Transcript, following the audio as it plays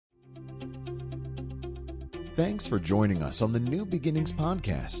Thanks for joining us on the New Beginnings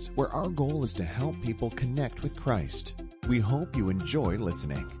podcast, where our goal is to help people connect with Christ. We hope you enjoy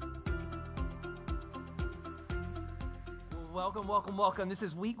listening. Welcome. This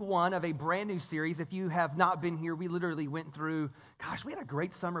is week one of a brand new series. If you have not been here, we literally went through, we had a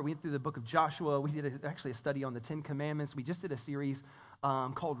great summer. We went through the book of Joshua. We did actually a study on the 10 Commandments. We just did a series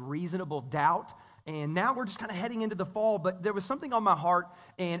called Reasonable Doubt. And now we're just kind of heading into the fall, but there was something on my heart,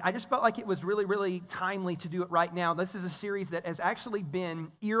 and I just felt like it was really, really timely to do it right now. This is a series that has actually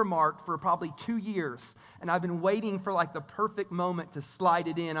been earmarked for probably 2 years, and I've been waiting for like the perfect moment to slide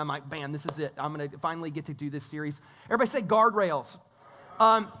it in. I'm like, bam, this is it. I'm going to finally get to do this series. Everybody say Guardrails.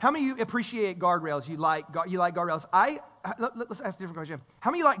 How many of you appreciate Guardrails? You like Guardrails? Let's ask a different question. How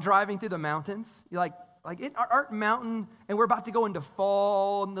many of you like driving through the mountains? You like our mountain, and we're about to go into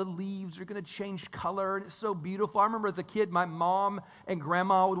fall, and the leaves are going to change color, and it's so beautiful. I remember as a kid, my mom and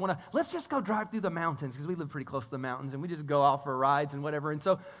grandma would want to, let's just go drive through the mountains, because we live pretty close to the mountains, and we just go out for rides and whatever. And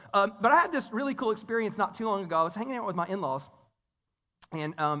so, but I had this really cool experience not too long ago. I was hanging out with my in-laws,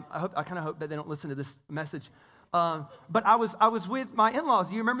 and I kind of hope that they don't listen to this message. But I was with my in-laws.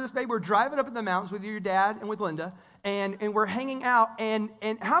 Do you remember this, babe? We're driving up in the mountains with your dad and with Linda, and we're hanging out. And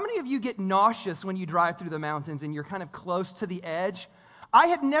how many of you get nauseous when you drive through the mountains and you're kind of close to the edge? I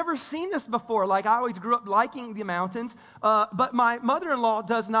had never seen this before. Like, I always grew up liking the mountains, but my mother-in-law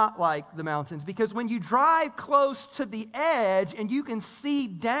does not like the mountains, because when you drive close to the edge and you can see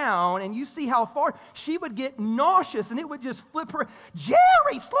down and you see how far, she would get nauseous and it would just flip her.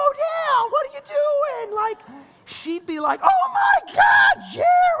 Jerry, slow down. What are you doing? Like, she'd be like, oh my God,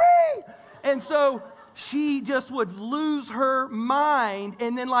 Jerry. And so she just would lose her mind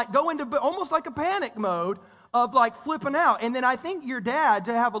and then like go into almost like a panic mode of like flipping out. And then I think your dad,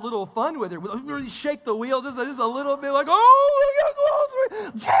 to have a little fun with her, would really shake the wheel just a little bit, like, oh, look how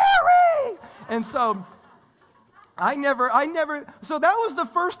close, Jerry! And so so that was the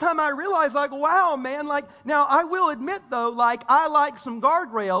first time I realized, like, wow, man, like, now I will admit though, like, I like some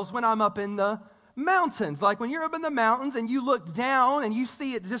guardrails when I'm up in the mountains. Like when you're up in the mountains and you look down and you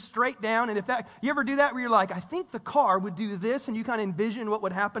see it just straight down, and in fact, you ever do that where you're like, I think the car would do this, and you kind of envision what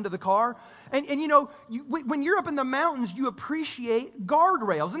would happen to the car. And you know, when you're up in the mountains, you appreciate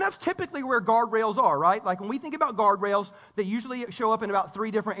guardrails, and that's typically where guardrails are, right? Like when we think about guardrails, they usually show up in about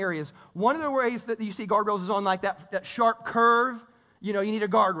 3 different areas. One of the ways that you see guardrails is on like that sharp curve. You know, you need a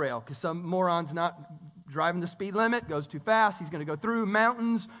guardrail because some moron's not driving the speed limit, goes too fast, he's going to go through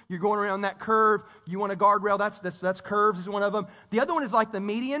mountains, you're going around that curve, you want a guardrail, that's curves is one of them. The other one is like the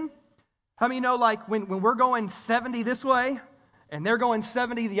median. How many know, like when we're going 70 this way and they're going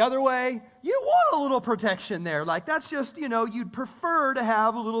 70 the other way, you want a little protection there. Like that's just, you know, you'd prefer to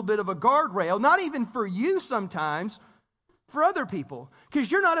have a little bit of a guardrail, not even for you sometimes, for other people,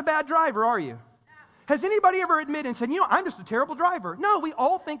 because you're not a bad driver, are you? Has anybody ever admitted and said, you know, I'm just a terrible driver? No, we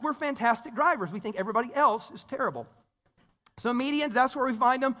all think we're fantastic drivers. We think everybody else is terrible. So medians, that's where we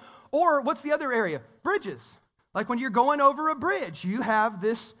find them. Or what's the other area? Bridges. Like when you're going over a bridge, you have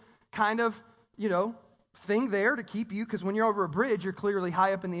this kind of, you know, thing there to keep you, because when you're over a bridge, you're clearly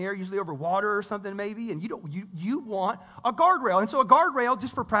high up in the air, usually over water or something maybe, and you want a guardrail. And so a guardrail,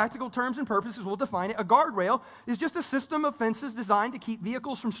 just for practical terms and purposes, we'll define it. A guardrail is just a system of fences designed to keep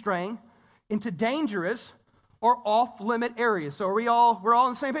vehicles from straying into dangerous or off-limit areas. So we're all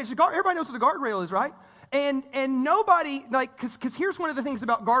on the same page. Everybody knows what a guardrail is, right? And nobody, like, because here's one of the things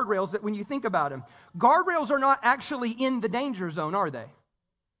about guardrails that when you think about them, guardrails are not actually in the danger zone, are they?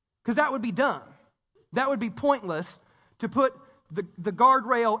 Because that would be dumb. That would be pointless to put the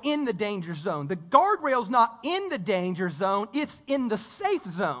guardrail in the danger zone. The guardrail's not in the danger zone, it's in the safe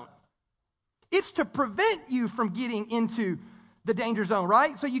zone. It's to prevent you from getting into the danger zone,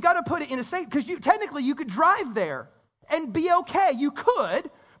 right? So you got to put it in a safe, because technically you could drive there and be okay. You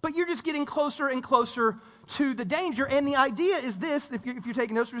could, but you're just getting closer and closer to the danger. And the idea is this, if you're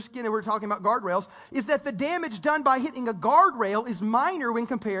taking notes for skin and we're talking about guardrails, is that the damage done by hitting a guardrail is minor when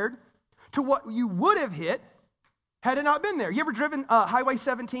compared to what you would have hit had it not been there. You ever driven Highway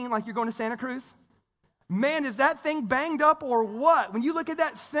 17 like you're going to Santa Cruz? Man, is that thing banged up or what? When you look at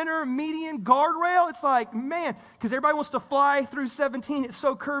that center median guardrail, it's like, man, because everybody wants to fly through 17. It's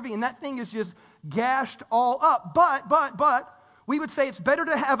so curvy, and that thing is just gashed all up. But, we would say it's better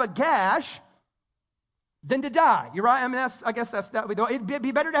to have a gash than to die. You're right? I mean, I guess that's that. It'd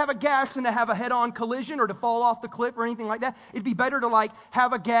be better to have a gash than to have a head-on collision or to fall off the cliff or anything like that. It'd be better to like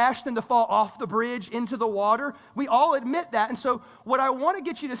have a gash than to fall off the bridge into the water. We all admit that. And so what I want to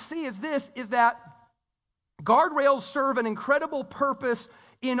get you to see is this, is that guardrails serve an incredible purpose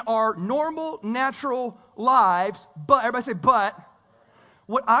in our normal, natural lives, but, everybody say,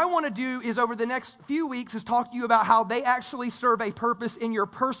 What I want to do is over the next few weeks is talk to you about how they actually serve a purpose in your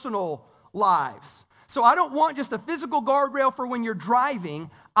personal lives. So I don't want just a physical guardrail for when you're driving.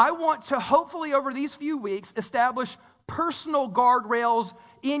 I want to hopefully over these few weeks establish personal guardrails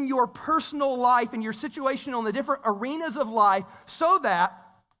in your personal life and your situation on the different arenas of life so that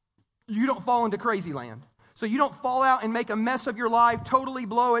you don't fall into crazy land. So you don't fall out and make a mess of your life, totally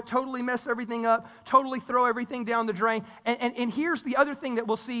blow it, totally mess everything up, totally throw everything down the drain. And here's the other thing that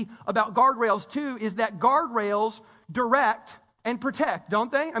we'll see about guardrails too, is that guardrails direct and protect,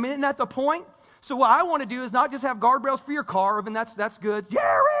 don't they? I mean, isn't that the point? So what I want to do is not just have guardrails for your car, and that's good.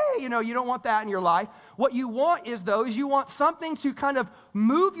 Jerry, you don't want that in your life. What you want is you want something to kind of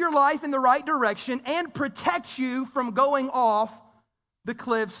move your life in the right direction and protect you from going off the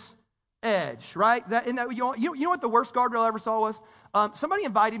cliff's edge, right? Isn't that what you want? You know what the worst guardrail I ever saw was? Somebody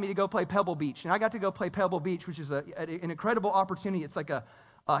invited me to go play Pebble Beach, and I got to go play Pebble Beach, which is an incredible opportunity. It's like a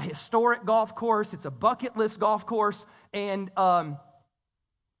historic golf course. It's a bucket list golf course, and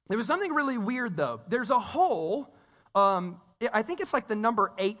there was something really weird, though. There's a hole, I think it's like the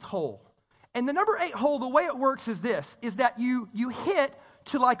number 8 hole. And the number 8 hole, the way it works is this, is that you hit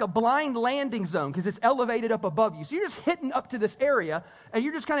to like a blind landing zone because it's elevated up above you. So you're just hitting up to this area, and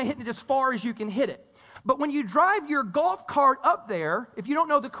you're just kind of hitting it as far as you can hit it. But when you drive your golf cart up there, if you don't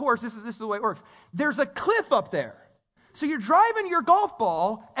know the course, this is the way it works. There's a cliff up there. So you're driving your golf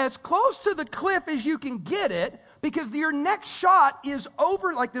ball as close to the cliff as you can get it, because your next shot is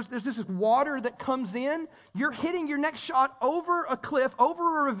over, like there's this water that comes in. You're hitting your next shot over a cliff,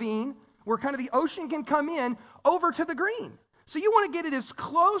 over a ravine, where kind of the ocean can come in, over to the green. So you want to get it as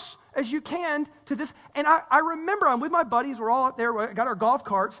close as you can to this. And I remember I'm with my buddies, we're all up there, we got our golf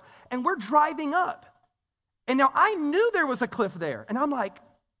carts, and we're driving up. And now I knew there was a cliff there. And I'm like,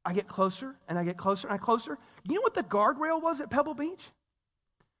 I get closer, and I get closer, and I closer. You know what the guardrail was at Pebble Beach?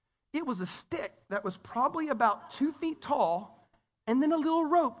 It was a stick that was probably about 2 feet tall, and then a little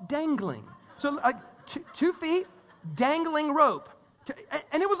rope dangling. So like 2 feet, dangling rope.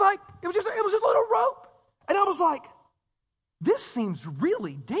 And it was a little rope. And I was like, this seems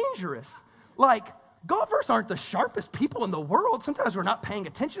really dangerous. Like, golfers aren't the sharpest people in the world. Sometimes we're not paying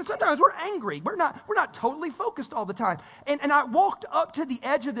attention. Sometimes we're angry. We're not totally focused all the time. And I walked up to the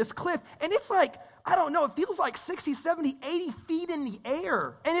edge of this cliff, and it's like, I don't know, it feels like 60, 70, 80 feet in the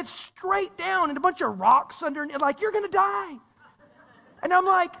air. And it's straight down and a bunch of rocks underneath. Like, you're going to die. And I'm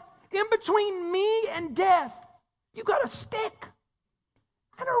like, in between me and death, you got a stick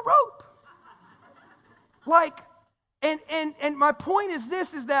and a rope. Like, and my point is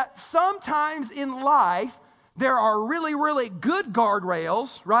this, is that sometimes in life, there are really, really good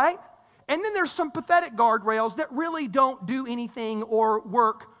guardrails, right? And then there's some pathetic guardrails that really don't do anything or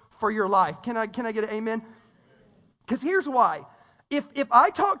work for your life. Can I get an amen? Because here's why. If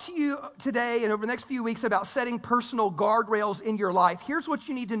I talk to you today and over the next few weeks about setting personal guardrails in your life, here's what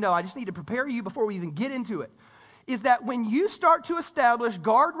you need to know. I just need to prepare you before we even get into it. Is that when you start to establish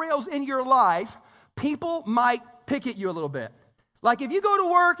guardrails in your life, people might pick at you a little bit. Like if you go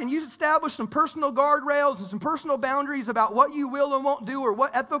to work and you establish some personal guardrails and some personal boundaries about what you will and won't do or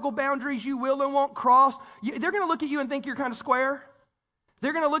what ethical boundaries you will and won't cross, they're going to look at you and think you're kind of square.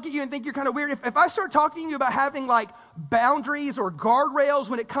 They're going to look at you and think you're kind of weird. If I start talking to you about having like boundaries or guardrails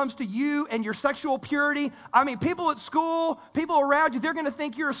when it comes to you and your sexual purity, I mean, people at school, people around you, they're going to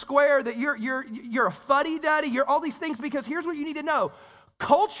think you're a square, that you're a fuddy-duddy, you're all these things, because here's what you need to know.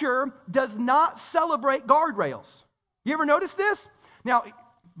 Culture does not celebrate guardrails. You ever notice this? Now,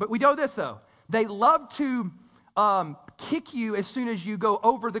 but we know this though. They love to kick you as soon as you go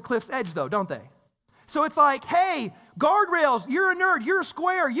over the cliff's edge though, don't they? So it's like, hey, guardrails, you're a nerd, you're a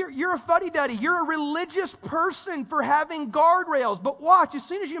square, you're a fuddy-duddy, you're a religious person for having guardrails. But watch, as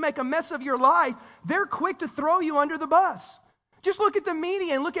soon as you make a mess of your life, they're quick to throw you under the bus. Just look at the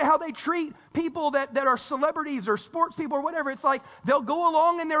media and look at how they treat people that are celebrities or sports people or whatever. It's like they'll go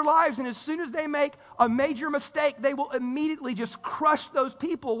along in their lives, and as soon as they make a major mistake, they will immediately just crush those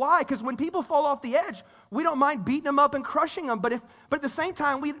people. Why? Because when people fall off the edge, we don't mind beating them up and crushing them. But at the same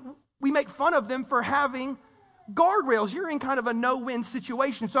time, we make fun of them for having guardrails. You're in kind of a no-win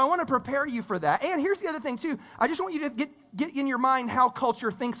situation. So I want to prepare you for that. And here's the other thing too. I just want you to get in your mind how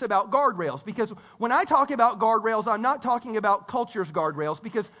culture thinks about guardrails. Because when I talk about guardrails, I'm not talking about culture's guardrails,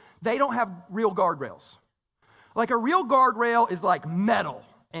 because they don't have real guardrails. Like a real guardrail is like metal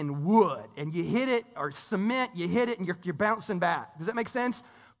and wood, and you hit it, or cement, you hit it and you're bouncing back. Does that make sense?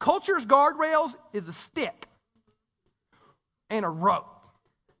 Culture's guardrails is a stick and a rope.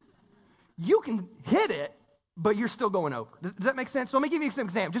 You can hit it, but you're still going over. Does that make sense? So let me give you some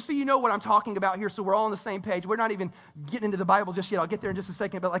example, just so you know what I'm talking about here, so we're all on the same page. We're not even getting into the Bible just yet. I'll get there in just a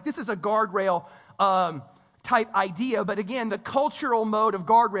second. But like this is a guardrail type idea. But again, the cultural mode of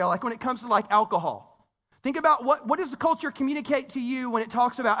guardrail, like when it comes to like alcohol. Think about what does the culture communicate to you when it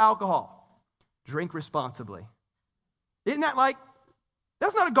talks about alcohol? Drink responsibly. Isn't that like,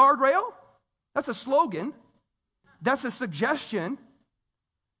 that's not a guardrail. That's a slogan. That's a suggestion.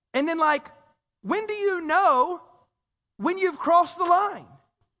 And then like, when do you know when you've crossed the line?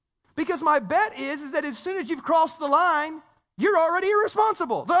 Because my bet is that as soon as you've crossed the line, you're already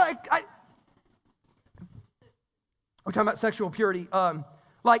irresponsible. We're talking about sexual purity.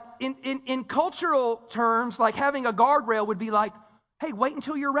 Like in cultural terms, like having a guardrail would be like, hey, wait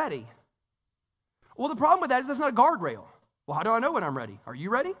until you're ready. Well, the problem with that is that's not a guardrail. Well, how do I know when I'm ready? Are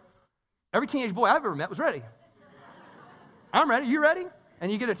you ready? Every teenage boy I've ever met was ready. I'm ready. You ready?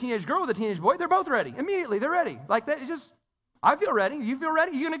 And you get a teenage girl with a teenage boy, they're both ready. Immediately, they're ready. Like that, it's just, I feel ready. You feel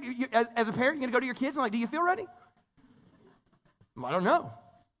ready? As a parent, you're going to go to your kids and like, do you feel ready? Well, I don't know.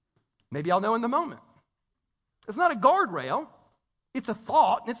 Maybe I'll know in the moment. It's not a guardrail. It's a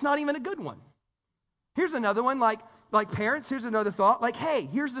thought, and it's not even a good one. Here's another one, like parents, here's another thought. Like, hey,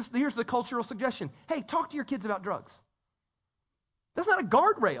 here's the cultural suggestion. Hey, talk to your kids about drugs. That's not a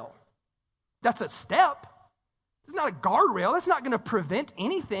guardrail. That's a step. It's not a guardrail. That's not going to prevent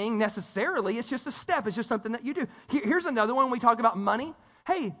anything necessarily. It's just a step. It's just something that you do. Here's another one when we talk about money.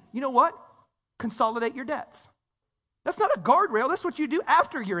 Hey, you know what? Consolidate your debts. That's not a guardrail. That's what you do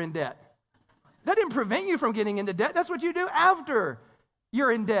after you're in debt. That didn't prevent you from getting into debt. That's what you do after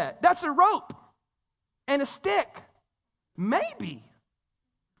you're in debt. That's a rope and a stick. Maybe.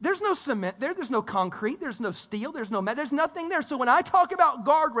 There's no cement there. There's no concrete. There's no steel. There's no metal. There's nothing there. So when I talk about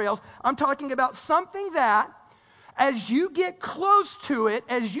guardrails, I'm talking about something that as you get close to it,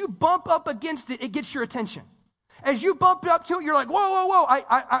 as you bump up against it, it gets your attention. As you bump up to it, you're like, whoa, whoa, whoa.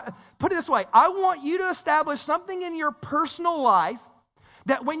 I put it this way. I want you to establish something in your personal life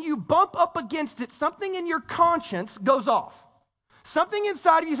that when you bump up against it, something in your conscience goes off. Something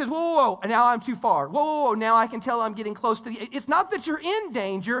inside of you says, whoa, whoa, whoa, and now I'm too far. Whoa, whoa, whoa, now I can tell I'm getting close to it's not that you're in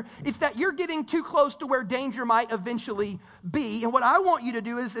danger, it's that you're getting too close to where danger might eventually be. And what I want you to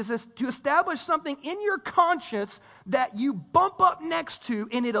do is to establish something in your conscience that you bump up next to,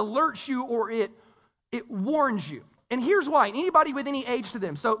 and it alerts you or it warns you. And here's why. Anybody with any age to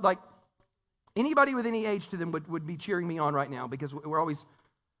them, so like, anybody with any age to them would be cheering me on right now, because we're always,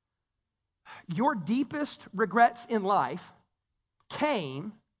 your deepest regrets in life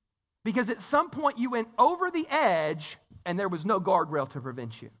came because at some point you went over the edge and there was no guardrail to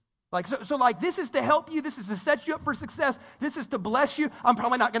prevent you. Like so like this is to help you, this is to set you up for success, this is to bless you. I'm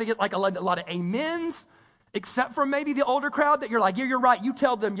probably not going to get like a lot of amens, except for maybe the older crowd that you're like, yeah, you're right, you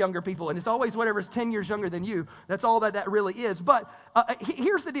tell them younger people, and it's always whatever's 10 years younger than you. That's all that really is. But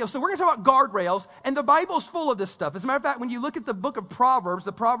here's the deal. So we're going to talk about guardrails, and the Bible's full of this stuff. As a matter of fact, when you look at the book of Proverbs,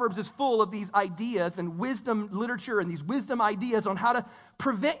 the Proverbs is full of these ideas and wisdom literature and these wisdom ideas on how to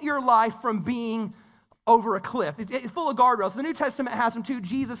prevent your life from being over a cliff. It's full of guardrails. The New Testament has them too.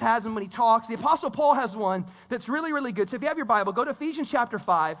 Jesus has them when he talks. The Apostle Paul has one that's really, really good. So if you have your Bible, go to Ephesians chapter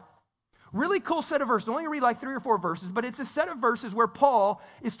 5. Really cool set of verses. I'm only going to read like 3 or 4 verses, but it's a set of verses where Paul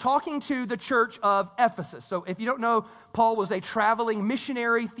is talking to the church of Ephesus. So if you don't know, Paul was a traveling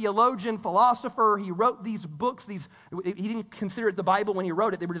missionary, theologian, philosopher. He wrote these books. He didn't consider it the Bible when he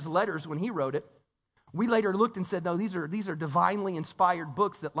wrote it. They were just letters when he wrote it. We later looked and said, no, these are divinely inspired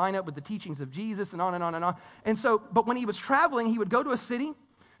books that line up with the teachings of Jesus and on and on and on. And so, but when he was traveling, he would go to a city,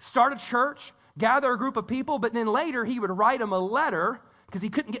 start a church, gather a group of people, but then later he would write them a letter because he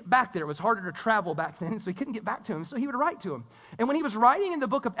couldn't get back there. It was harder to travel back then, so he couldn't get back to him, so he would write to him. And when he was writing in the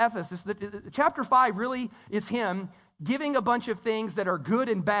book of Ephesus, the chapter 5 really is him giving a bunch of things that are good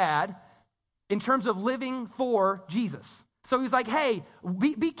and bad in terms of living for Jesus. So he's like, hey,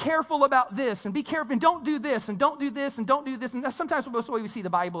 be careful about this, and be careful, and don't do this, and don't do this, and don't do this. And that's sometimes the way we see the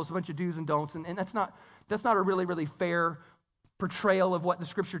Bible is a bunch of do's and don'ts, and that's not a really, really fair portrayal of what the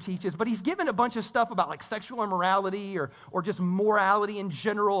scripture teaches. But he's given a bunch of stuff about like sexual immorality or just morality in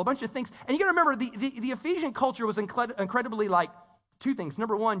general, a bunch of things. And you got to remember, the Ephesian culture was incredibly like 2 things.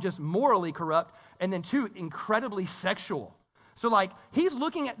 Number 1, just morally corrupt, and then 2, incredibly sexual. So like he's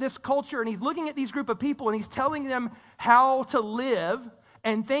looking at this culture and he's looking at these group of people and he's telling them how to live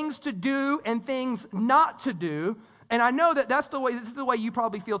and things to do and things not to do. And I know that this is the way you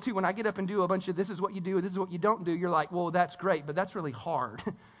probably feel too. When I get up and do a bunch of this is what you do, this is what you don't do, you're like, well, that's great, but that's really hard.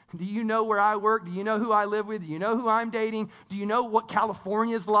 Do you know where I work? Do you know who I live with? Do you know who I'm dating? Do you know what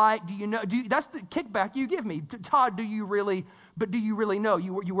California's like? That's the kickback you give me. Todd, do you really know?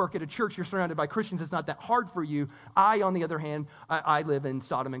 You work at a church, you're surrounded by Christians, it's not that hard for you. I, on the other hand, I live in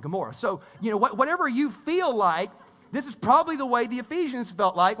Sodom and Gomorrah. So, whatever you feel like, this is probably the way the Ephesians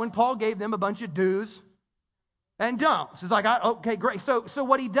felt like when Paul gave them a bunch of do's and don'ts. It's like, okay, great. So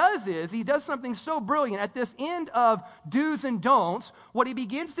what he does is, he does something so brilliant. At this end of do's and don'ts, what he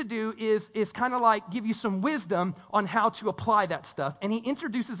begins to do is kind of like give you some wisdom on how to apply that stuff. And he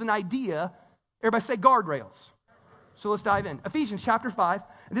introduces an idea. Everybody say guardrails. So let's dive in. Ephesians chapter 5,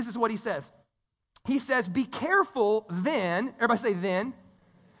 and this is what he says. He says, be careful then. Everybody say then.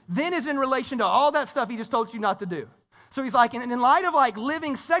 Then is in relation to all that stuff he just told you not to do. So he's like, in light of like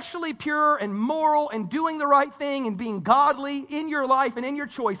living sexually pure and moral and doing the right thing and being godly in your life and in your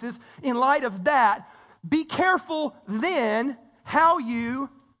choices, in light of that, be careful then how you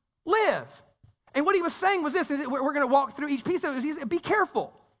live. And what he was saying was this, and we're going to walk through each piece of it. He said, be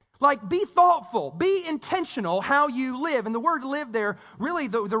careful. Like, be thoughtful, be intentional how you live. And the word live there, really,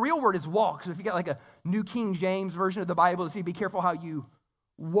 the real word is walk. So if you got like a New King James version of the Bible, it's be careful how you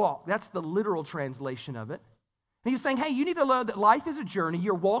walk. That's the literal translation of it. And he's saying, hey, you need to know that life is a journey.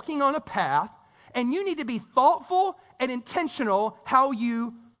 You're walking on a path, and you need to be thoughtful and intentional how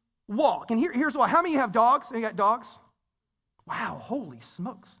you walk. And here's why. How many of you have dogs? You got dogs? Wow, holy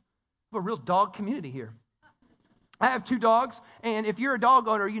smokes. We have a real dog community here. I have 2 dogs, and if you're a dog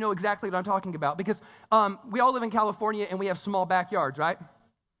owner, you know exactly what I'm talking about, because we all live in California, and we have small backyards, right?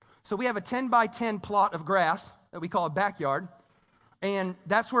 So we have a 10 by 10 plot of grass that we call a backyard, and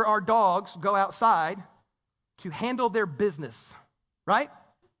that's where our dogs go outside to handle their business, right?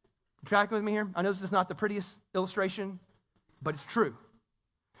 You tracking with me here? I know this is not the prettiest illustration, but it's true.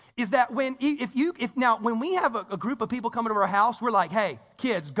 Is that when we have a group of people coming to our house, we're like, hey,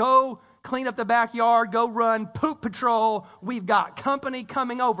 kids, go clean up the backyard, go run poop patrol. We've got company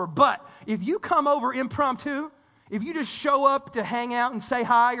coming over. But if you come over impromptu, if you just show up to hang out and say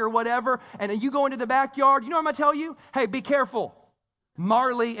hi or whatever, and then you go into the backyard, you know what I'm going to tell you? Hey, be careful.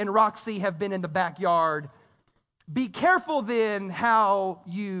 Marley and Roxy have been in the backyard. Be careful then how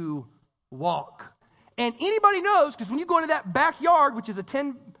you walk. And anybody knows, because when you go into that backyard, which is a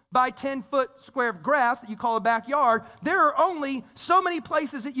 10 by 10 foot square of grass that you call a backyard, there are only so many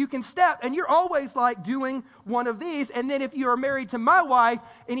places that you can step, and you're always like doing one of these. And then if you are married to my wife,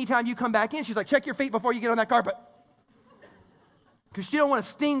 anytime you come back in, she's like, check your feet before you get on that carpet. Because she don't want to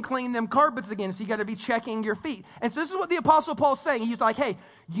sting clean them carpets again, so you got to be checking your feet. And so this is what the Apostle Paul's saying. He's like, hey,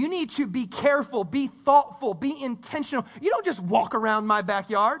 you need to be careful, be thoughtful, be intentional. You don't just walk around my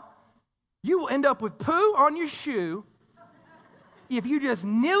backyard. You will end up with poo on your shoe if you just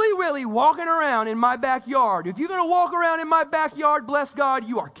nilly-willy walking around in my backyard. If you're going to walk around in my backyard, bless God,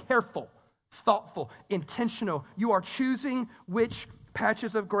 you are careful, thoughtful, intentional. You are choosing which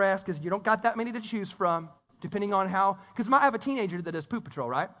patches of grass, because you don't got that many to choose from. Depending on how, because I have a teenager that does poop patrol,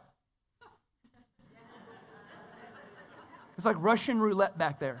 right? It's like Russian roulette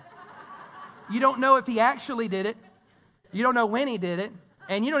back there. You don't know if he actually did it. You don't know when he did it.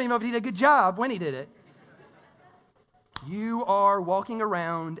 And you don't even know if he did a good job when he did it. You are walking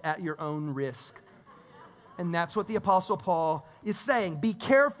around at your own risk. And that's what the Apostle Paul is saying. Be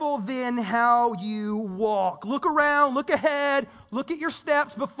careful then how you walk. Look around, look ahead, look at your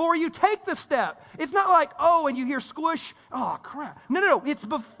steps before you take the step. It's not like, oh, and you hear squish. Oh, crap. No. It's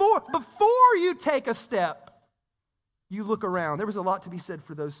before you take a step, you look around. There was a lot to be said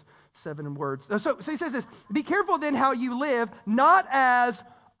for those 7 words. So he says this, be careful then how you live, not as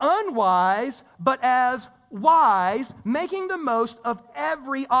unwise, but as wise, making the most of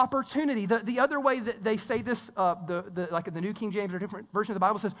every opportunity. The other way that they say this, like in the New King James or different version of the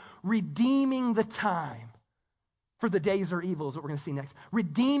Bible says, redeeming the time. For the days are evil is what we're going to see next.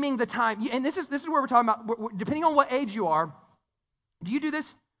 Redeeming the time. And this is where we're talking about, depending on what age you are, do you do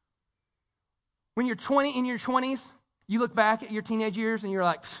this? When you're in your 20s, you look back at your teenage years and you're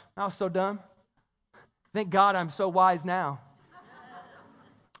like, I was so dumb. Thank God I'm so wise now.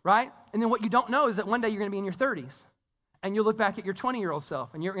 Right? And then what you don't know is that one day you're going to be in your 30s and you'll look back at your 20-year-old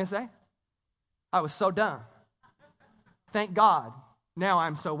self and you're going to say, I was so dumb. Thank God, now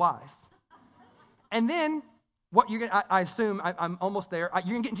I'm so wise. And then what you're going to, I assume, I'm almost there,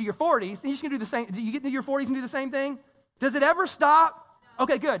 you're going to get into your 40s and you're just going to do the same. Do you get into your 40s and do the same thing? Does it ever stop?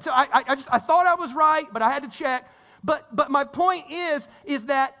 Okay, good. So I thought I was right, but I had to check. But my point is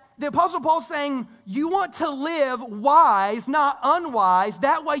that the Apostle Paul's saying, you want to live wise, not unwise.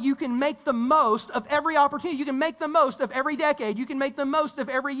 That way you can make the most of every opportunity. You can make the most of every decade. You can make the most of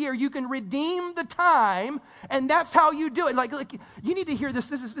every year. You can redeem the time, and that's how you do it. Like you need to hear this.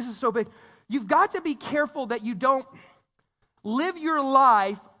 This is so big. You've got to be careful that you don't live your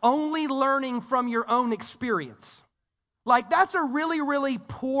life only learning from your own experience. Like that's a really, really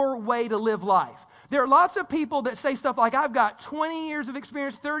poor way to live life. There are lots of people that say stuff like, I've got 20 years of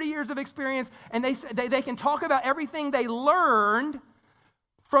experience, 30 years of experience, and they can talk about everything they learned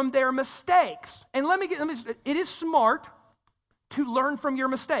from their mistakes. And it is smart to learn from your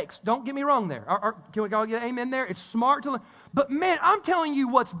mistakes. Don't get me wrong there. Can we all get an amen there? It's smart to learn. But man, I'm telling you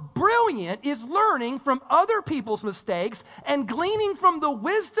what's brilliant is learning from other people's mistakes and gleaning from the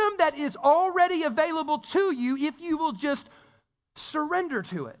wisdom that is already available to you if you will just surrender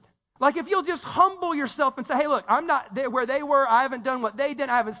to it. Like if you'll just humble yourself and say, hey, look, I'm not there where they were. I haven't done what they did.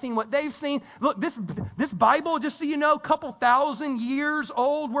 I haven't seen what they've seen. Look, this Bible, just so you know, a couple thousand years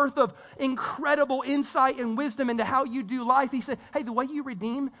old worth of incredible insight and wisdom into how you do life. He said, hey, the way you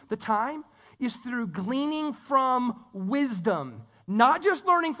redeem the time is through gleaning from wisdom. Not just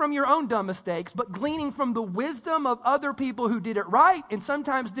learning from your own dumb mistakes, but gleaning from the wisdom of other people who did it right and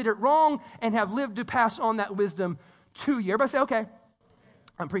sometimes did it wrong and have lived to pass on that wisdom to you. Everybody say, okay.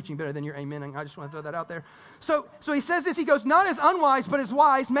 I'm preaching better than your amen. I just want to throw that out there. So he says this. He goes, not as unwise, but as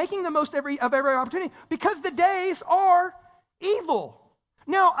wise, making the most of every opportunity, because the days are evil.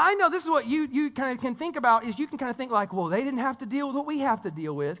 Now, I know this is what you kind of can think about, is you can kind of think like, well, they didn't have to deal with what we have to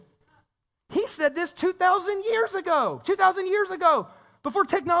deal with. He said this 2,000 years ago. 2,000 years ago, before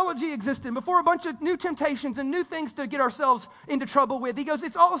technology existed, before a bunch of new temptations and new things to get ourselves into trouble with. He goes,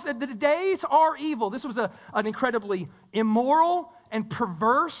 it's all said, the days are evil. This was an incredibly immoral and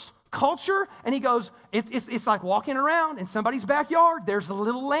perverse culture. And he goes, it's like walking around in somebody's backyard. There's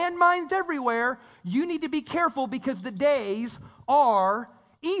little landmines everywhere. You need to be careful because the days are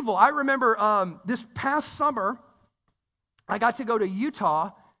evil. I remember this past summer, I got to go to Utah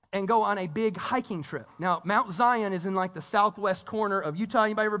and go on a big hiking trip. Now, Mount Zion is in like the southwest corner of Utah.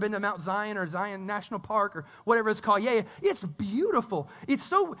 Anybody ever been to Mount Zion or Zion National Park or whatever it's called? Yeah, it's beautiful.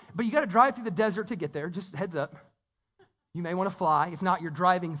 But you got to drive through the desert to get there. Just heads up. You may want to fly. If not, you're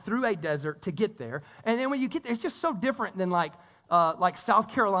driving through a desert to get there. And then when you get there, it's just so different than like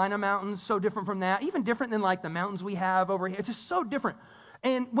South Carolina mountains, so different from that. Even different than like the mountains we have over here. It's just so different.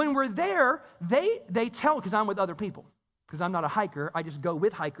 And when we're there, they tell, because I'm with other people. Because I'm not a hiker, I just go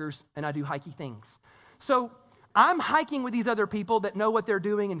with hikers and I do hikey things. So I'm hiking with these other people that know what they're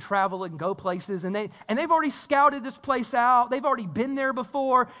doing and travel and go places, and they've already scouted this place out. They've already been there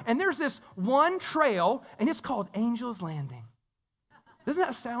before, and there's this one trail, and it's called Angel's Landing. Doesn't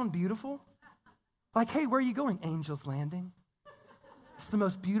that sound beautiful? Like, hey, where are you going? Angel's Landing. It's the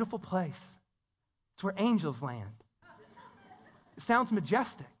most beautiful place. It's where angels land. It sounds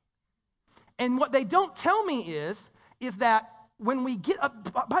majestic. And what they don't tell me is that when we get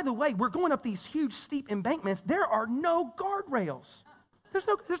up, by the way, we're going up these huge steep embankments, there are no guardrails. There's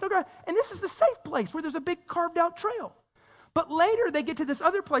no guard. And this is the safe place where there's a big carved out trail. But later they get to this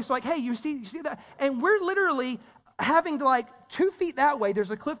other place, like, hey, you see that? And we're literally having to, like, 2 feet that way,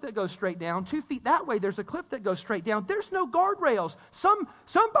 there's a cliff that goes straight down. 2 feet that way, there's a cliff that goes straight down. There's no guardrails.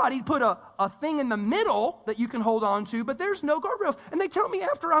 Somebody put a thing in the middle that you can hold on to, but there's no guardrails. And they tell me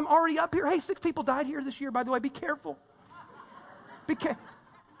after I'm already up here, hey, 6 people died here this year, by the way, be careful.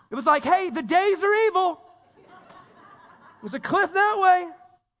 It was like, hey, the days are evil. There's a cliff that way.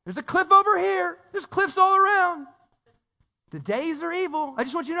 There's a cliff over here. There's cliffs all around. The days are evil. I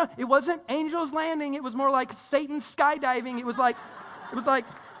just want you to know, it wasn't Angel's Landing. It was more like Satan skydiving. It was like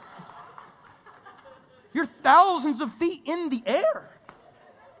you're thousands of feet in the air.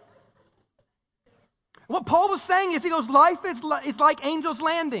 What Paul was saying is, he goes, life is like Angel's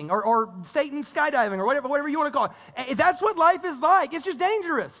Landing or Satan skydiving or whatever you want to call it. That's what life is like. It's just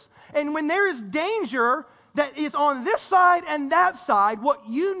dangerous. And when there is danger that is on this side and that side, what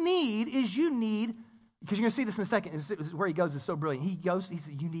you need, because you're going to see this in a second. This is where he goes is so brilliant. He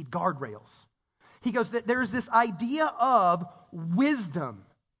said, you need guardrails. He goes, that there's this idea of wisdom.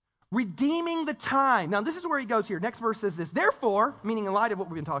 Redeeming the time. Now, this is where he goes here. Next verse says this. Therefore, meaning in light of what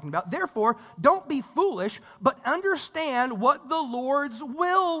we've been talking about, therefore, don't be foolish, but understand what the Lord's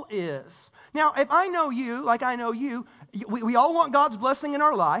will is. Now, if I know you, like I know you, we all want God's blessing in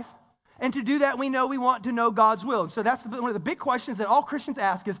our life. And to do that, we want to know God's will. So that's one of the big questions that all Christians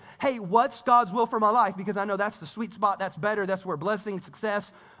ask is, hey, what's God's will for my life? Because I know that's the sweet spot. That's better. That's where blessing,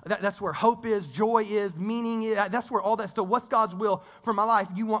 success, that's where hope is, joy is, meaning is. That's where all that stuff. What's God's will for my life?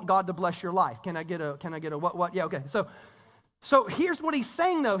 You want God to bless your life. Can I get a what? Yeah, okay. So So here's what he's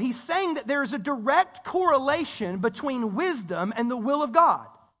saying, though. He's saying that there's a direct correlation between wisdom and the will of God.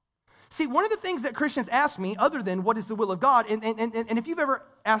 See, one of the things that Christians ask me, other than what is the will of God, and if you've ever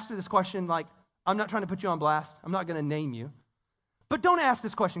asked this question, like, I'm not trying to put you on blast. I'm not going to name you. But don't ask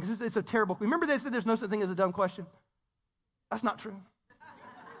this question because it's a terrible question. Remember they said there's no such thing as a dumb question? That's not true.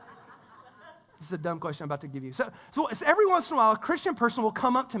 This is a dumb question I'm about to give you. So every once in a while, a Christian person will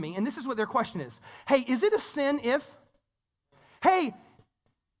come up to me, and this is what their question is. Hey, is it a sin if? Hey,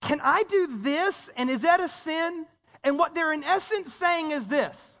 can I do this, and is that a sin? And what they're in essence saying is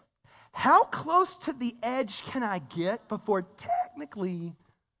this. How close to the edge can I get before technically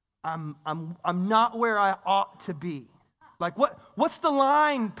I'm not where I ought to be? Like, what's the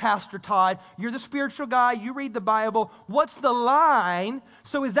line, Pastor Todd? You're the spiritual guy. You read the Bible. What's the line?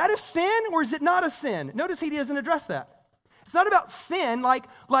 So is that a sin or is it not a sin? Notice he doesn't address that. It's not about sin. Like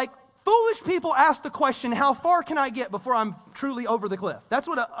foolish people ask the question, how far can I get before I'm truly over the cliff? That's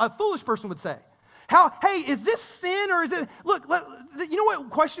what a foolish person would say. Hey, is this sin or is it... Look, you know what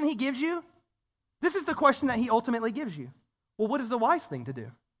question he gives you? This is the question that he ultimately gives you. Well, what is the wise thing to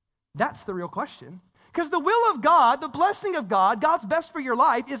do? That's the real question. Because the will of God, the blessing of God, God's best for your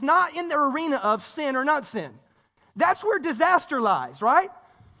life is not in the arena of sin or not sin. That's where disaster lies, right?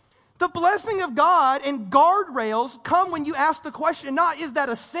 The blessing of God and guardrails come when you ask the question, not is that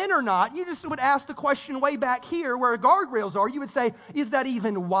a sin or not? You just would ask the question way back here where guardrails are. You would say, is that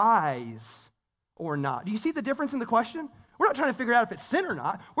even wise or not? Do you see the difference in the question? We're not trying to figure out if it's sin or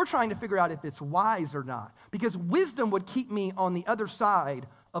not. We're trying to figure out if it's wise or not. Because wisdom would keep me on the other side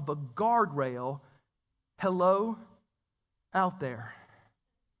of a guardrail. Hello, out there.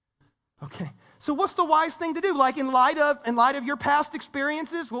 Okay, so what's the wise thing to do? Like in light of your past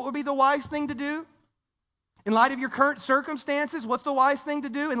experiences, what would be the wise thing to do? In light of your current circumstances, what's the wise thing to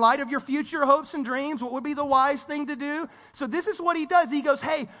do? In light of your future hopes and dreams, what would be the wise thing to do? So this is what he does. He goes,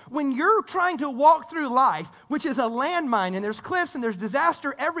 hey, when you're trying to walk through life, which is a landmine, and there's cliffs and there's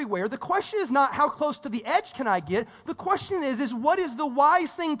disaster everywhere, the question is not how close to the edge can I get? The question is what is the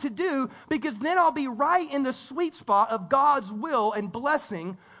wise thing to do? Because then I'll be right in the sweet spot of God's will and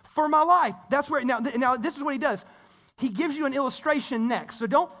blessing for my life. That's where, now this is what he does. He gives you an illustration next. So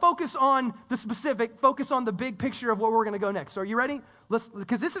don't focus on the specific, focus on the big picture of where we're going to go next. So are you ready?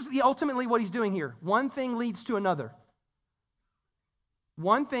 Because this is ultimately what he's doing here. One thing leads to another.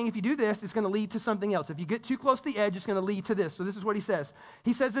 One thing, if you do this, it's going to lead to something else. If you get too close to the edge, it's going to lead to this. So this is what he says.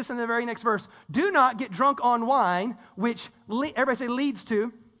 He says this in the very next verse. Do not get drunk on wine, which, everybody say leads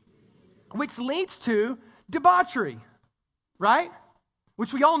to, which leads to debauchery, right?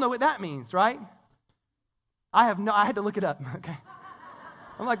 Which we all know what that means, right? I had to look it up, okay?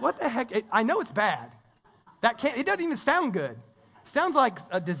 I'm like, what the heck? I know it's bad. It doesn't even sound good. It sounds like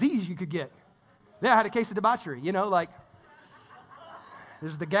a disease you could get. Yeah, I had a case of debauchery, like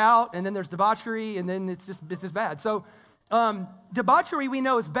there's the gout, and then there's debauchery, and then it's just bad. So debauchery we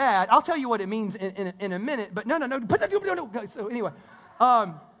know is bad. I'll tell you what it means in a minute, but no. So anyway.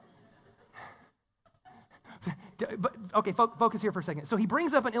 But okay, focus here for a second. So he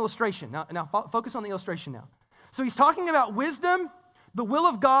brings up an illustration. Now focus on the illustration now. So he's talking about wisdom, the will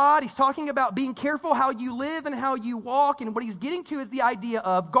of God. He's talking about being careful how you live and how you walk. And what he's getting to is the idea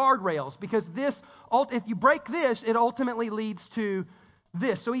of guardrails. Because if you break this, it ultimately leads to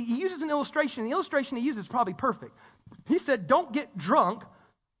this. So he uses an illustration. The illustration he uses is probably perfect. He said, don't get drunk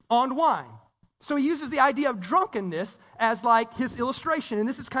on wine. So he uses the idea of drunkenness as like his illustration. And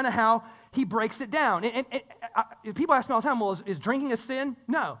this is kind of how he breaks it down. And people ask me all the time, well, is drinking a sin?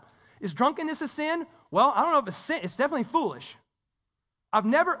 No. Is drunkenness a sin? Well, I don't know if it's sin. It's definitely foolish. I've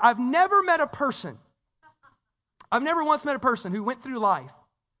never met a person. I've never once met a person who went through life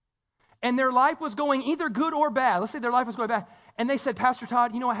and their life was going either good or bad. Let's say their life was going bad. And they said, Pastor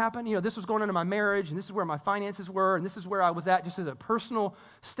Todd, you know what happened? This was going on in my marriage, and this is where my finances were, and this is where I was at just as a personal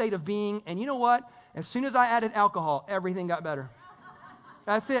state of being. And you know what? As soon as I added alcohol, everything got better.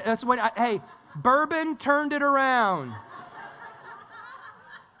 That's it. That's what bourbon turned it around.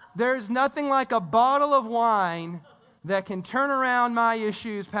 There's nothing like a bottle of wine that can turn around my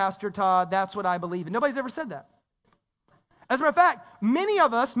issues, Pastor Todd. That's what I believe in. Nobody's ever said that. As a matter of fact, many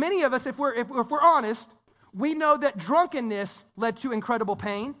of us, if we're honest, we know that drunkenness led to incredible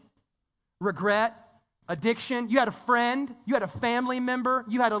pain, regret, addiction. You had a friend, you had a family member,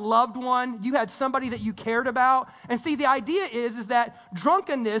 you had a loved one, you had somebody that you cared about. And see, the idea is that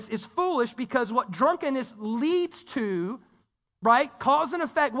drunkenness is foolish because what drunkenness leads to, right, cause and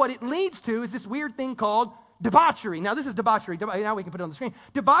effect, what it leads to is this weird thing called debauchery. Now, this is debauchery. Now we can put it on the screen.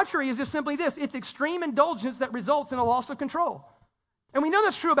 Debauchery is just simply this. It's extreme indulgence that results in a loss of control. And we know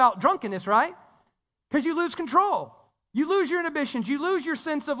that's true about drunkenness, right? Because you lose control. You lose your inhibitions. You lose your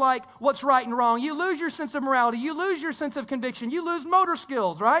sense of like what's right and wrong. You lose your sense of morality. You lose your sense of conviction. You lose motor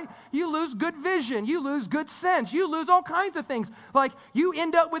skills, right? You lose good vision. You lose good sense. You lose all kinds of things. Like you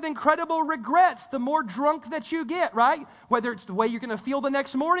end up with incredible regrets the more drunk that you get, right? Whether it's the way you're going to feel the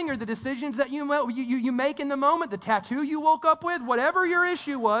next morning or the decisions that you make in the moment, the tattoo you woke up with, whatever your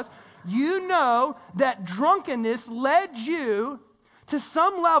issue was, you know that drunkenness led you to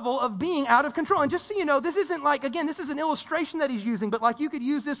some level of being out of control. And just so you know, this isn't like, again, this is an illustration that he's using, but like you could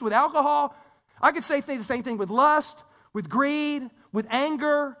use this with alcohol. I could say the same thing with lust, with greed, with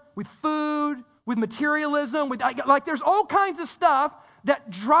anger, with food, with materialism, like there's all kinds of stuff that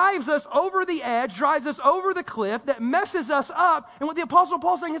drives us over the edge, drives us over the cliff, that messes us up. And what the Apostle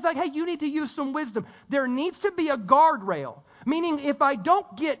Paul's saying is like, hey, you need to use some wisdom. There needs to be a guardrail, meaning if I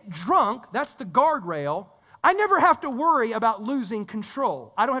don't get drunk, that's the guardrail, I never have to worry about losing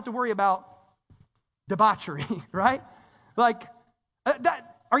control. I don't have to worry about debauchery, right? Like,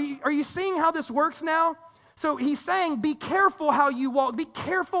 are you seeing how this works now? So he's saying, be careful how you walk. Be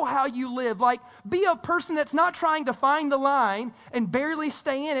careful how you live. Like, be a person that's not trying to find the line and barely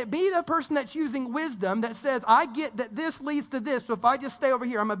stay in it. Be the person that's using wisdom that says, I get that this leads to this, so if I just stay over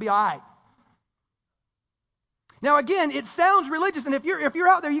here, I'm going to be all right. Now, again, it sounds religious, and if you're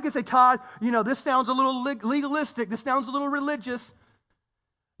out there, you can say, Todd, this sounds a little legalistic. This sounds a little religious.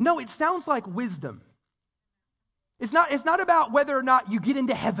 No, it sounds like wisdom. It's not about whether or not you get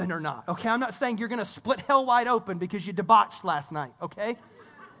into heaven or not, okay? I'm not saying you're going to split hell wide open because you debauched last night, okay?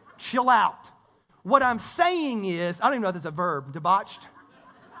 Chill out. What I'm saying is, I don't even know if that's a verb, debauched.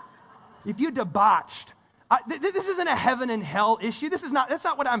 If you debauched, this isn't a heaven and hell issue. That's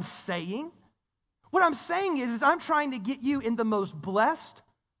not what I'm saying. What I'm saying is I'm trying to get you in the most blessed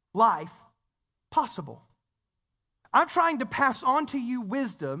life possible. I'm trying to pass on to you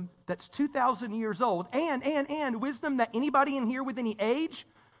wisdom that's 2,000 years old and wisdom that anybody in here with any age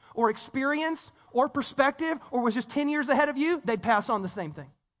or experience or perspective or was just 10 years ahead of you, they'd pass on the same thing.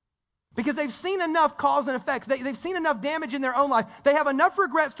 Because they've seen enough cause and effects. They've seen enough damage in their own life. They have enough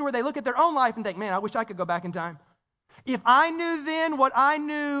regrets to where they look at their own life and think, man, I wish I could go back in time. If I knew then what I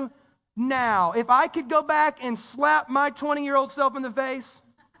knew now, if I could go back and slap my 20-year-old self in the face,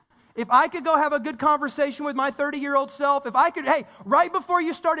 if I could go have a good conversation with my 30-year-old self, if I could, hey, right before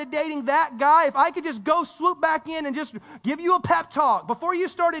you started dating that guy, if I could just go swoop back in and just give you a pep talk, before you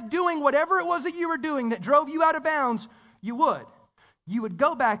started doing whatever it was that you were doing that drove you out of bounds, you would. You would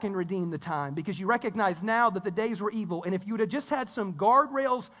go back and redeem the time because you recognize now that the days were evil. And if you would have just had some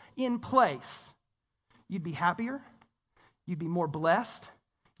guardrails in place, you'd be happier, you'd be more blessed.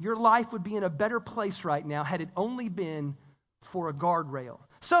 Your life would be in a better place right now had it only been for a guardrail.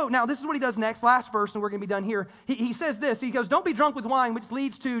 So now this is what he does next, last verse, and we're going to be done here. He says this, he goes, don't be drunk with wine, which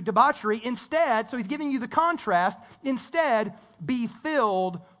leads to debauchery. Instead, so he's giving you the contrast, instead, be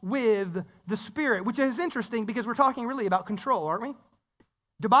filled with the Spirit, which is interesting because we're talking really about control, aren't we?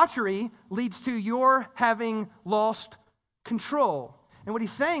 Debauchery leads to your having lost control. And what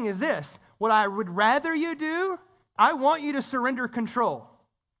he's saying is this, what I would rather you do, I want you to surrender control.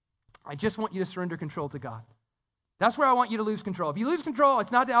 I just want you to surrender control to God. That's where I want you to lose control. If you lose control,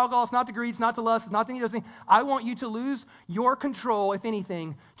 it's not to alcohol, it's not to greed, it's not to lust, it's not to any of those things. I want you to lose your control, if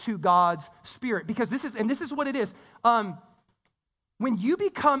anything, to God's Spirit. Because this is what it is. When you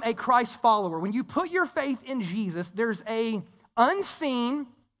become a Christ follower, when you put your faith in Jesus, there's a unseen,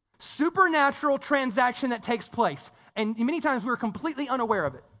 supernatural transaction that takes place. And many times we're completely unaware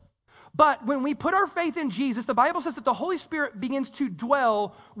of it. But when we put our faith in Jesus, the Bible says that the Holy Spirit begins to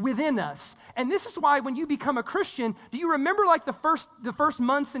dwell within us. And this is why when you become a Christian, do you remember like the first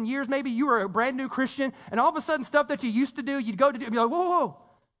months and years, maybe you were a brand new Christian, and all of a sudden stuff that you used to do, you'd go to do, and be like, whoa,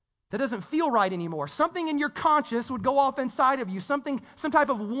 that doesn't feel right anymore. Something in your conscience would go off inside of you. Some type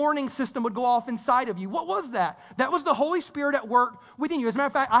of warning system would go off inside of you. What was that? That was the Holy Spirit at work within you. As a matter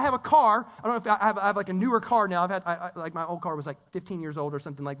of fact, I have a car. I don't know if I have like a newer car now. Like my old car was like 15 years old or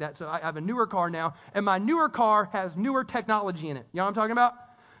something like that. So I have a newer car now, and my newer car has newer technology in it. You know what I'm talking about?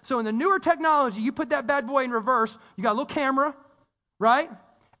 So in the newer technology, you put that bad boy in reverse. You got a little camera, right?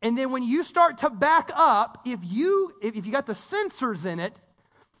 And then when you start to back up, if you got the sensors in it,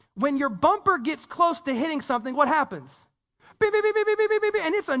 when your bumper gets close to hitting something, what happens? Beep, beep, beep, beep, beep, beep, beep, beep,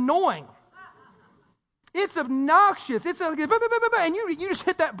 and it's annoying. It's obnoxious. It's and you just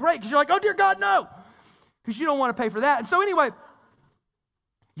hit that brake because you're like, oh, dear God, no. Because you don't want to pay for that. And so anyway,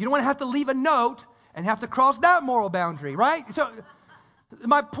 you don't want to have to leave a note and have to cross that moral boundary, right? So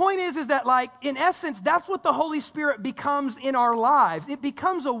my point is that, like, in essence, that's what the Holy Spirit becomes in our lives. It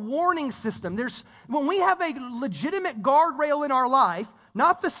becomes a warning system. When we have a legitimate guardrail in our life,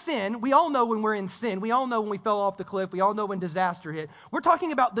 Not the sin. We all know when we're in sin. We all know when we fell off the cliff. We all know when disaster hit. We're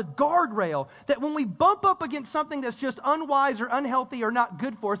talking about the guardrail, that when we bump up against something that's just unwise or unhealthy or not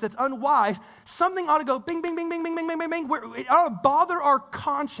good for us, that's unwise, something ought to go bing, bing, bing, bing, bing, bing, bing, bing, bing. It ought to bother our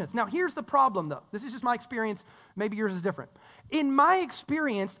conscience. Now, here's the problem, though. This is just my experience. Maybe yours is different. In my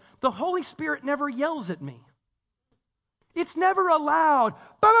experience, the Holy Spirit never yells at me. It's never a loud, ba,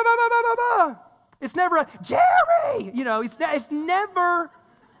 ba, ba, ba, ba, ba, ba. It's never a, Jerry! It's never.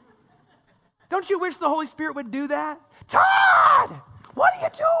 Don't you wish the Holy Spirit would do that? Todd! What are you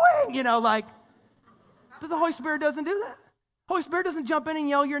doing? But the Holy Spirit doesn't do that. The Holy Spirit doesn't jump in and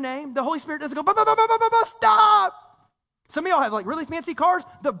yell your name. The Holy Spirit doesn't go, ba, ba, ba, ba, ba, ba, ba, stop! Some of y'all have really fancy cars.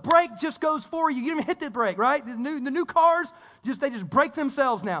 The brake just goes for you. You don't even hit the brake, right? The new cars, they just brake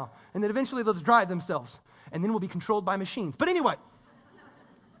themselves now. And then eventually they'll just drive themselves. And then we'll be controlled by machines. But anyway.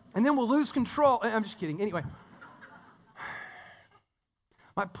 And then we'll lose control. I'm just kidding. Anyway.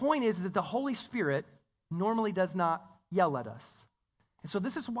 My point is that the Holy Spirit normally does not yell at us. And so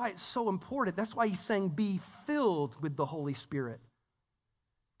this is why it's so important. That's why he's saying be filled with the Holy Spirit.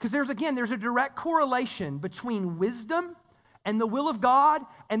 Because there's a direct correlation between wisdom and the will of God,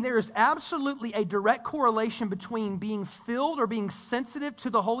 and there is absolutely a direct correlation between being filled or being sensitive to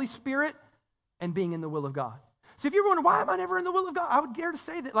the Holy Spirit and being in the will of God. So if you're wondering, why am I never in the will of God? I would dare to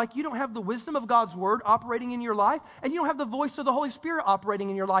say that you don't have the wisdom of God's word operating in your life, and you don't have the voice of the Holy Spirit operating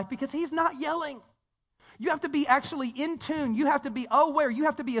in your life because he's not yelling. You have to be actually in tune. You have to be aware. You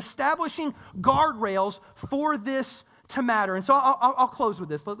have to be establishing guardrails for this to matter. And so I'll close with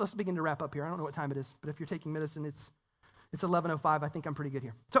this. Let's begin to wrap up here. I don't know what time it is, but if you're taking medicine, it's 11:05. I think I'm pretty good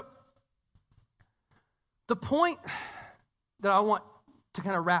here. So the point that I want to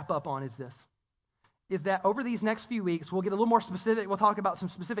kind of wrap up on is this. Is that over these next few weeks, we'll get a little more specific. We'll talk about some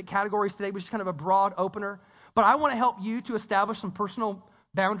specific categories today, which is kind of a broad opener. But I want to help you to establish some personal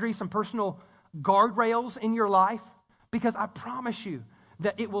boundaries, some personal guardrails in your life, because I promise you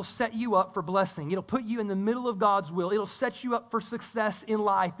that it will set you up for blessing. It'll put you in the middle of God's will. It'll set you up for success in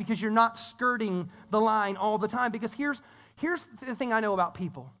life because you're not skirting the line all the time. Because here's the thing I know about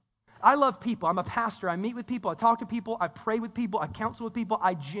people. I love people. I'm a pastor. I meet with people. I talk to people. I pray with people. I counsel with people.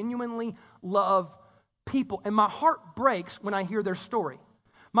 I genuinely love people. And my heart breaks when I hear their story.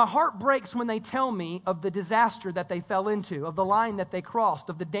 My heart breaks when they tell me of the disaster that they fell into, of the line that they crossed,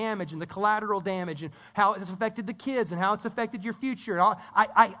 of the damage and the collateral damage and how it's affected the kids and how it's affected your future. And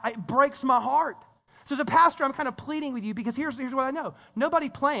it breaks my heart. So as a pastor, I'm kind of pleading with you because here's what I know. Nobody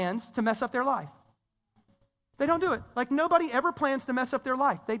plans to mess up their life. They don't do it. Nobody ever plans to mess up their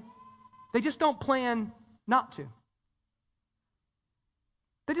life. They just don't plan not to.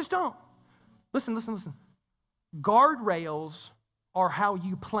 They just don't. Listen. Guardrails are how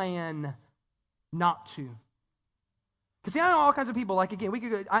you plan not to. Because I know all kinds of people,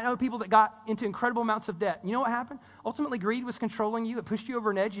 I know people that got into incredible amounts of debt. You know what happened? Ultimately, greed was controlling you. It pushed you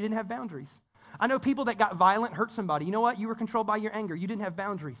over an edge. You didn't have boundaries. I know people that got violent, hurt somebody. You know what? You were controlled by your anger. You didn't have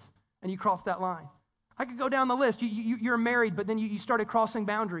boundaries, and you crossed that line. I could go down the list. You're married, but then you started crossing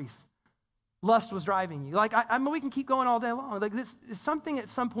boundaries. Lust was driving you. I mean, we can keep going all day long. This is something at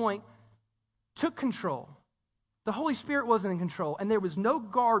some point took control. The Holy Spirit wasn't in control, and there was no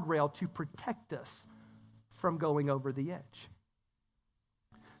guardrail to protect us from going over the edge.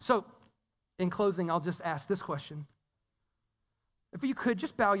 So, in closing, I'll just ask this question. If you could,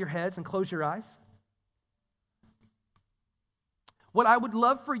 just bow your heads and close your eyes. What I would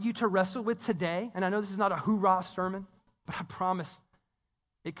love for you to wrestle with today, and I know this is not a hoorah sermon, but I promise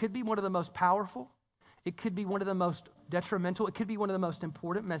it could be one of the most powerful, it could be one of the most detrimental, it could be one of the most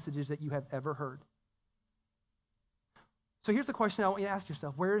important messages that you have ever heard. So here's the question I want you to ask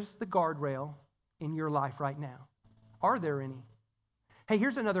yourself. Where's the guardrail in your life right now? Are there any? Hey,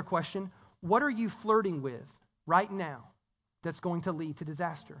 here's another question. What are you flirting with right now that's going to lead to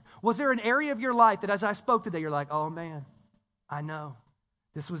disaster? Was there an area of your life that as I spoke today, you're like, oh man, I know.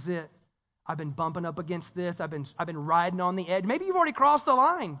 This was it. I've been bumping up against this. I've been riding on the edge. Maybe you've already crossed the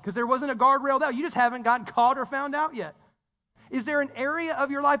line because there wasn't a guardrail there. You just haven't gotten caught or found out yet. Is there an area of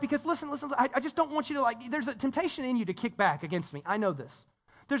your life? Because listen, I just don't want you to there's a temptation in you to kick back against me. I know this.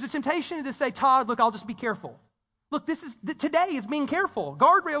 There's a temptation to say, Todd, look, I'll just be careful. Look, today is being careful.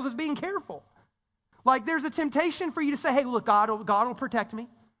 Guardrails is being careful. There's a temptation for you to say, hey, look, God will protect me.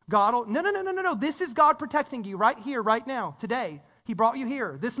 No. This is God protecting you right here, right now, today. He brought you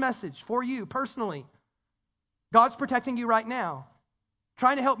here, this message for you personally. God's protecting you right now,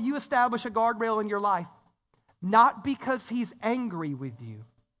 trying to help you establish a guardrail in your life, not because he's angry with you,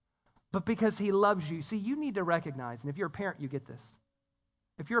 but because he loves you. See, you need to recognize, and if you're a parent, you get this.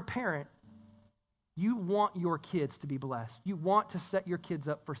 If you're a parent, You want your kids to be blessed. You want to set your kids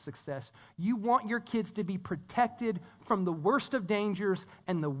up for success. You want your kids to be protected from the worst of dangers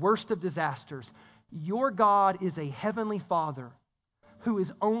and the worst of disasters. Your God is a heavenly Father who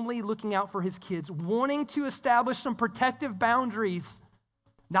is only looking out for his kids, wanting to establish some protective boundaries,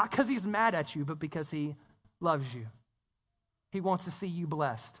 not because he's mad at you, but because he loves you. He wants to see you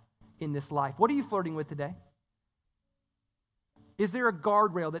blessed in this life. What are you flirting with today? Is there a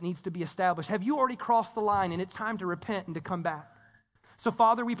guardrail that needs to be established? Have you already crossed the line and it's time to repent and to come back? So,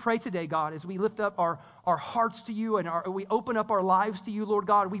 Father, we pray today, God, as we lift up our hearts to you and we open up our lives to you, Lord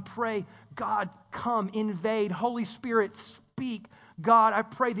God, we pray, God, come, invade. Holy Spirit, speak. God, I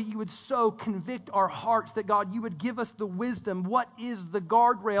pray that you would so convict our hearts, that, God, you would give us the wisdom. What is the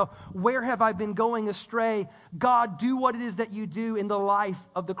guardrail? Where have I been going astray? God, do what it is that you do in the life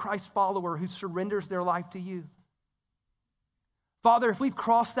of the Christ follower who surrenders their life to you. Father, if we've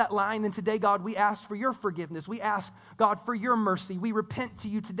crossed that line, then today, God, we ask for your forgiveness. We ask, God, for your mercy. We repent to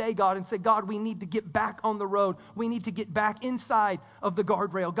you today, God, and say, God, we need to get back on the road. We need to get back inside of the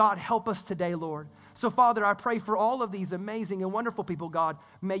guardrail. God, help us today, Lord. So, Father, I pray for all of these amazing and wonderful people, God.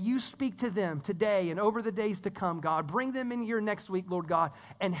 May you speak to them today and over the days to come, God. Bring them in here next week, Lord God,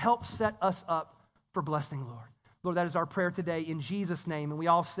 and help set us up for blessing, Lord. Lord, that is our prayer today in Jesus' name. And we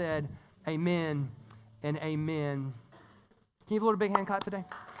all said, amen and amen. Can you give the Lord a big hand clap today?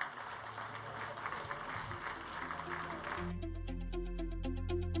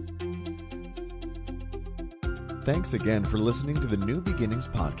 Thanks again for listening to the New Beginnings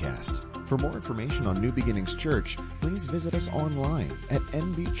podcast. For more information on New Beginnings Church, please visit us online at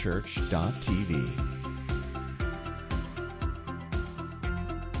nbchurch.tv.